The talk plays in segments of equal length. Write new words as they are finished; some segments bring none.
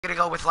gonna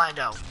go with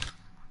Lando.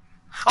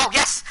 Oh,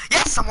 yes!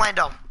 Yes, I'm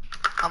Lando.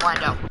 I'm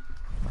Lando.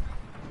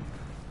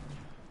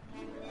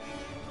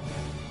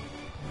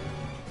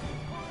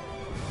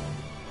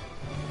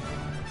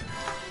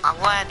 I'm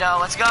Lando.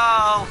 Let's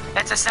go!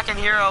 That's a second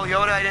hero.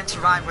 Yoda I didn't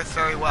survive with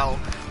very well.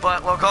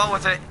 But we'll go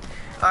with it.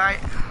 Alright.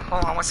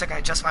 Hold on 1 second.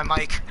 Adjust my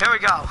mic. Here we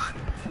go.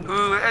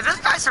 Ooh, this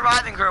guy's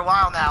surviving for a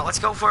while now. Let's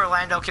go for a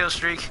Lando kill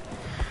streak.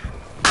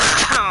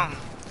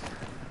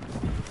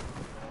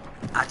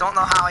 I don't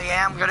know how I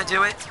am gonna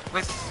do it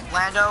with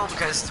Lando,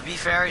 because to be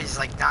fair, he's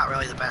like not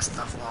really the best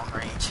of long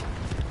range.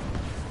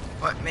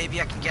 But maybe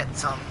I can get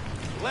some.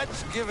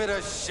 Let's give it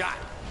a shot.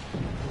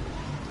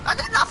 I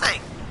did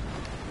nothing.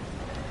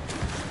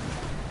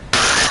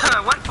 I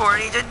went for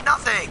it, he did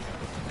nothing.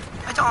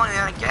 I don't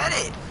even get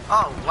it.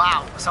 Oh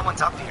wow,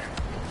 someone's up here.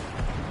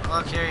 I'm a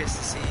little curious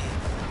to see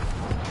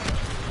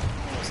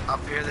who's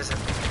up here.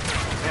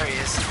 There he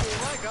is.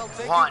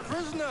 One.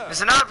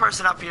 There's another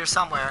person up here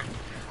somewhere,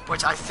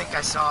 which I think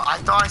I saw. I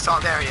thought I saw.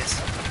 There he is.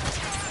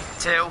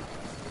 Two.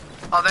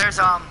 Oh, there's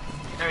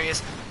there he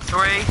is.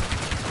 Three.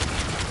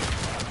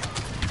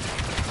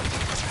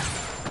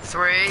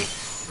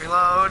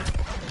 Reload.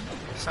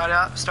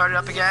 Start it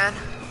up again.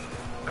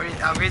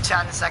 I'll read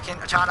chat in a second.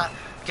 I'm trying to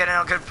get in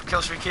a good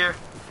kill streak here.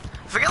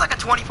 If I get like a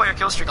 20-player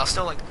kill streak, I'll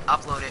still like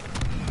upload it.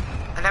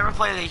 I never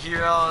played a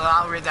hero.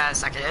 I'll read that in a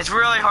second. It's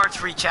really hard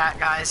to read chat,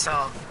 guys,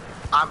 so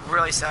I'm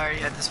really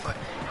sorry at this point.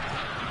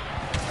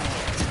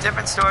 It's a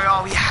different story.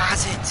 Oh, he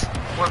has it.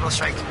 Orbital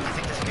strike. I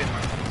think that's a good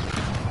one.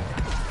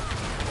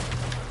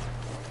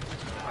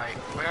 Alright,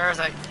 where is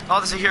I? Oh,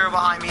 there's a hero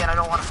behind me, and I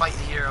don't want to fight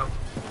the hero.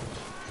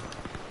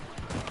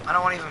 I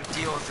don't want to even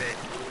deal with it.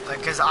 Like,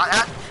 because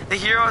the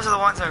heroes are the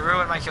ones that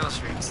ruin my kill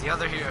streaks. The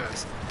other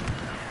heroes.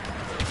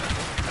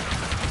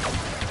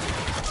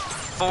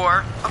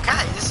 4.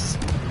 Okay, this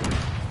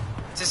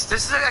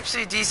is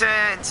actually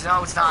decent.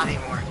 No, it's not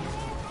anymore.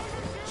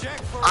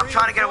 I'm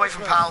trying to get away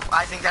from Pal.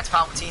 I think that's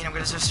Palpatine. I'm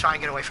gonna just try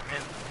and get away from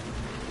him,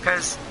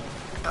 because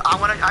you know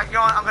what?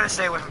 I'm gonna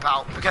stay away from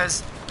Pal,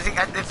 because I think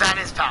if that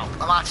is Pal,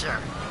 I'm not sure.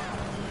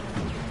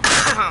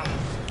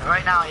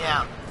 Right now,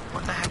 yeah.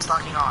 What the heck's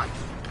locking on?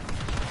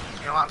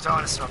 You know what? I'm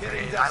throwing a smoke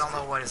grenade. I don't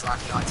know what is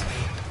locking on to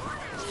me.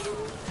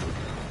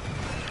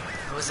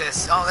 Who's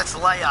this? Oh, that's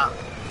Leia.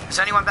 Is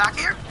anyone back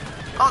here?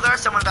 Oh, there's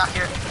someone back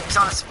here. He's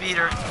on a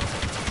speeder.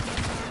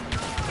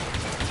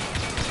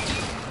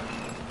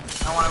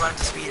 I don't want to run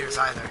into speeders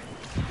either.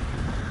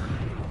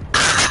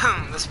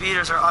 The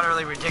speeders are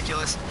utterly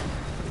ridiculous.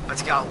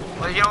 Let's go.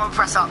 Well, you know what?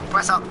 Press up.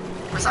 Press up.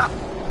 Press up. I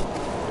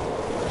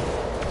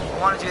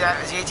want to do that.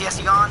 Is the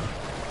ATSD gone?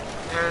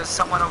 There's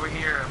someone over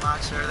here. I'm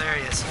not sure. There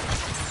he is.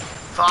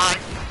 5.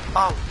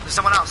 Oh, there's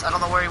someone else. I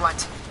don't know where he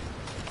went.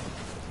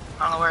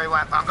 I don't know where he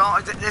went. I'm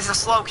going. This is a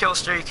slow kill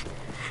streak.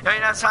 You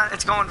know,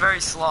 it's going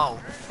very slow.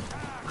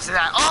 See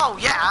that? Oh,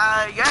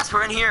 yeah. Yes,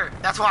 we're in here.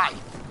 That's why.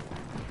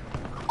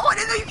 Oh, I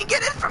didn't know you can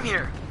get in from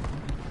here.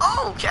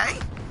 Oh, okay.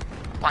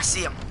 Oh, I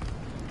see him.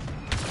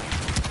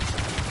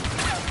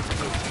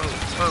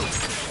 Move.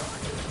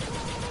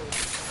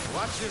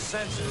 Watch your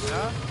senses,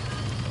 huh?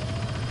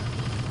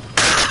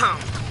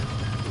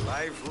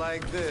 Life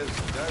like this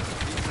does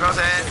keep Throws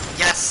in.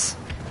 Yes.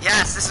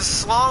 Yes, this is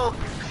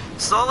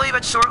slowly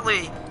but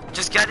surely.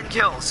 Just getting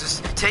kills.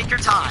 Just take your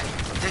time.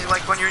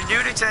 Like when you're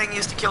new to getting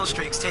used to kill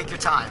streaks, take your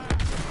time.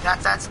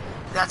 That's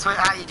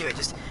how you do it.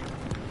 Just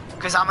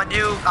because I'm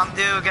new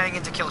getting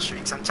into kill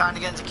streaks. I'm trying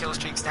to get into kill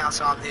streaks now,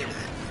 so I'm new to it.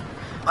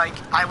 Like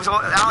not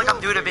like I'm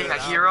new to being a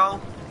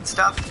hero and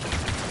stuff,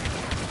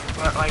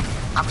 but like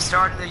I'm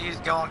starting to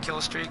go on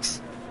kill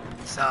streaks.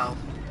 So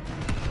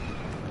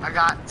I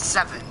got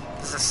 7.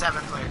 This is a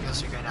 7-player kill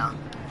streak right now.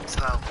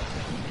 So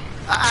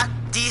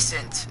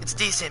decent. It's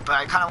decent, but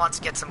I kind of want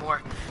to get some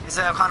more. Because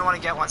I kind of want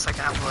to get one so I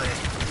can upload it.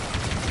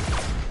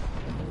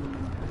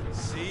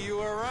 See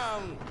you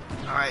around.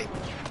 All right,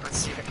 let's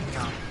see if I can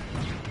go.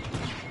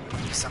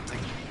 Do something.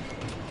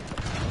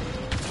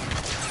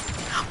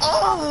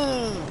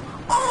 Oh!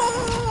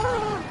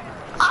 Oh!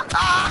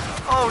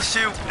 Oh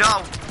shoot!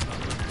 No.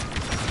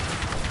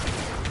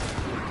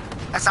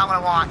 That's not what I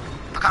want.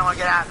 I kind of want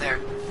to get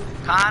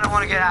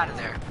out of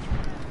there.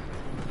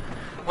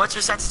 What's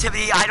your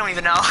sensitivity? I don't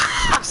even know.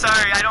 I'm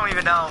sorry, I don't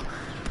even know.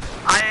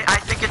 I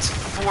think it's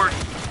 40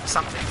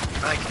 something,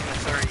 like in the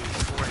 30,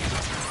 40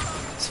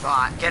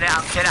 spot. Get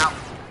out. Get out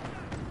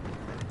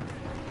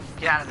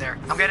of there.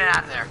 I'm getting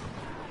out of there.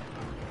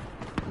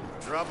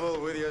 Trouble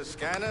with your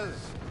scanners?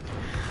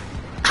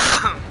 Get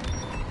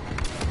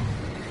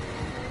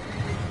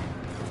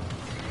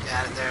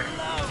out of there.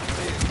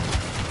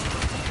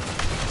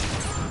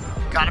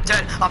 God, I'm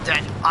dead. I'm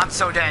dead. I'm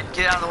so dead.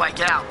 Get out of the way.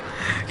 Get out.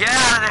 Get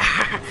out of there.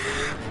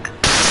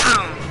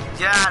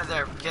 Get out of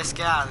there. Just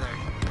get out of there.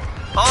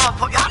 Oh,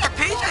 how did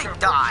PJ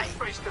die?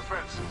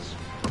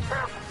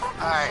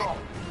 Alright.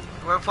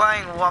 We're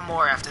playing one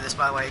more after this,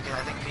 by the way, because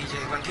I think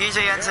when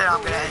PJ ends it, I'm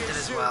going to end it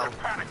as well.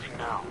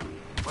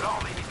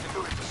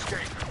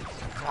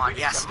 Come on,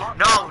 yes.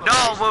 No,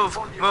 move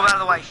out of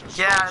the way.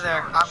 Get out of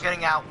there. I'm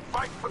getting out.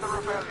 I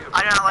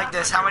do not like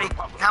this. How many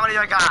do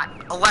I got?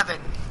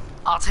 11.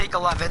 I'll take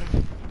 11.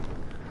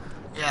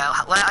 Yeah,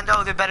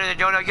 Lando did better than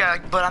Yoda, yeah,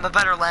 but I'm a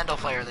better Lando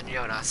player than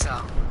Yoda,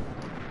 so.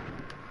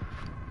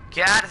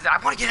 Get out of there. I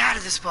want to get out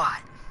of this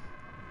spot.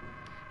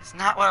 It's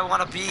not what I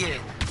want to be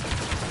in.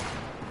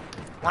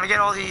 I want to get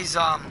all these,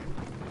 out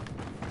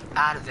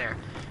of there.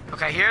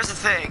 Okay, here's the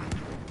thing.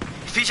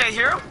 Is PJ a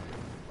hero?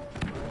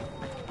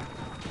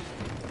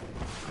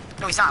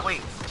 No, he's not.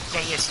 Wait.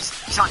 Yeah, he is.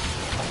 He's on.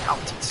 Oh,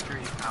 dude, screw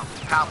you, pal.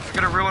 Pal, you're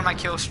gonna ruin my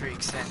kill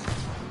streaks then.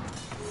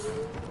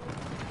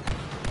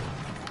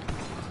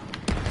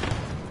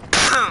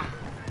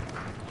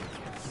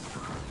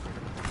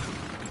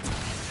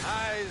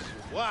 Eyes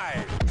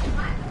wide.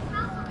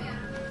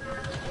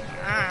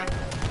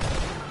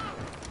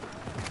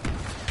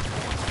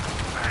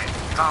 Alright,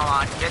 come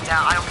on, get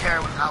down. I don't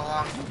care how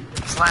long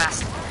this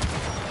lasts.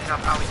 I'll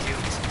probably do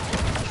this.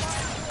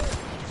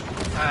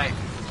 Alright.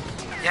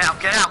 Yeah,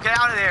 get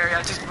out of there.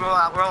 Yeah, just roll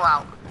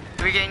out.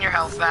 Regain your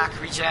health back.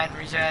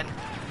 Regen.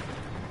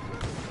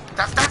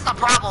 That's the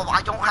problem.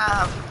 I don't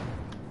have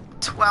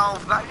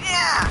 12, but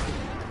yeah.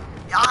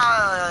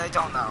 I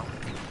don't know.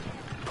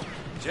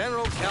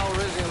 General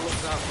Calrissian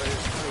looks out for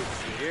his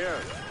troops, you hear?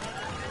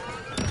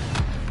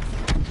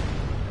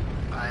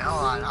 Alright,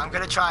 hold on. I'm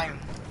gonna try and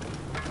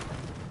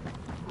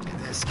get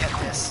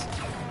this.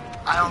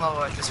 I don't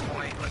know at this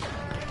point.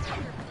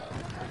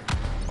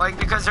 Like,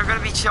 because they're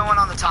gonna be chilling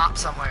on the top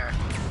somewhere.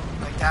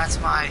 Like, that's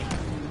my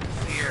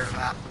fear,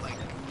 that, like,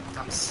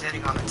 I'm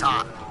sitting on the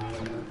top.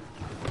 I'm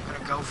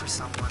gonna go for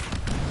someone.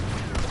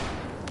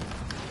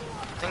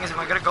 The thing is, am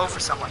I gonna go for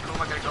someone? Who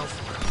am I gonna go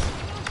for?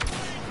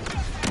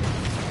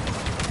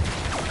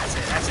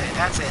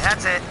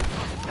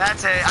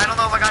 That's it. I don't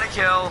know if I got a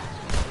kill.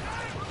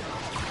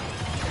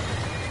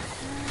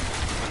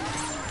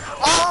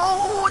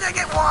 Oh, did I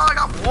get one? I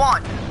got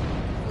one.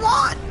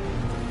 One.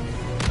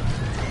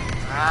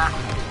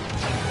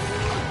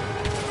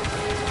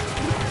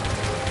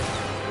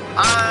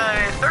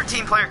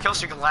 13-player kill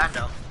streak of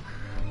Lando.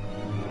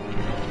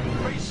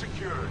 Base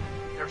secured.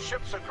 Their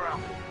ships are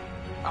grounded.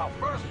 Our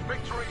first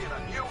victory in a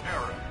new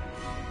era.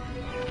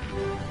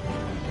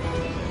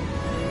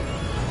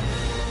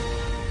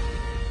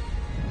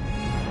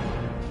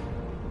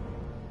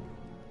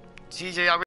 TJ,